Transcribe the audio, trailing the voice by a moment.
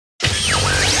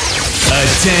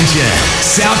Attention!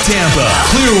 South Tampa,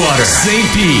 Clearwater, St.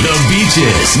 Pete, the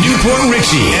beaches, Newport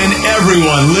Richey, and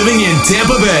everyone living in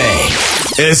Tampa Bay.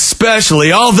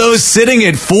 Especially all those sitting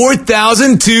at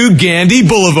 4002 Gandy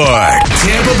Boulevard.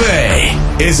 Tampa Bay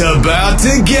is about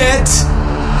to get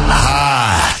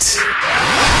hot.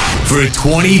 For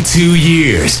 22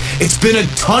 years, it's been a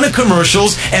ton of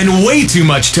commercials and way too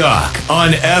much talk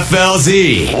on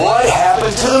FLZ. What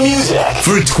happened to the music?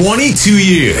 For 22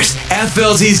 years,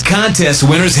 FLZ's contest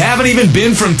winners haven't even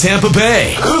been from Tampa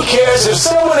Bay. Who cares if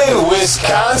someone in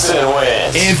Wisconsin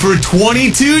wins? And for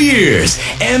 22 years,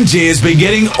 MJ has been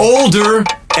getting older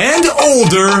and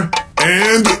older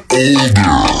and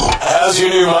older. How's your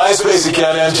new MySpace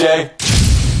account, MJ?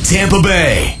 Tampa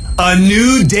Bay. A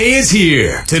new day is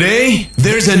here. Today,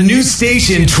 there's a new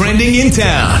station trending in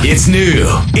town. It's new,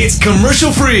 it's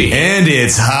commercial free, and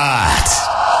it's hot.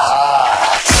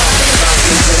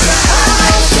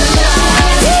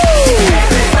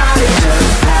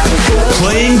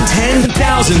 Playing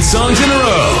 10,000 songs in a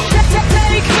row.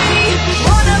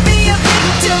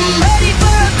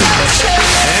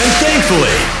 And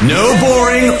thankfully, no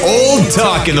boring old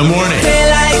talk in the morning.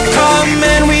 Daylight come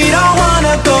and we don't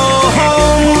wanna go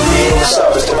home. What's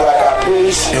up, Mr. Black Eyed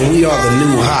Peas? And we are the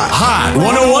new Hot. Hot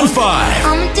 1015.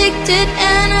 I'm addicted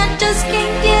and I just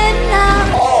can't get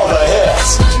enough. All the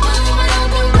hits.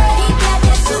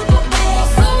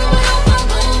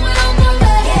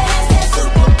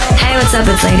 Hey, what's up?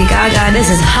 It's Lady Gaga.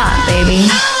 This is Hot, baby.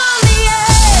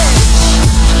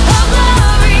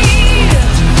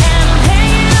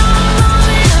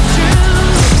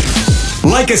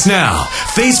 Like us now.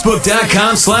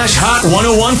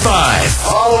 Facebook.com/Hot1015.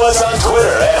 Follow us on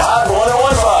Twitter at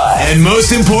Hot1015. And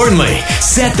most importantly,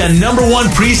 set the #1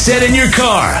 preset in your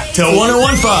car to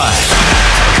 1015.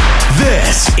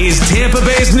 This is Tampa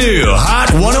Bay's new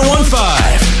Hot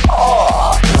 1015.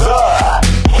 All the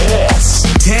hits.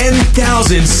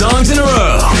 10,000 songs in a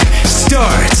row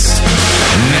starts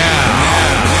now.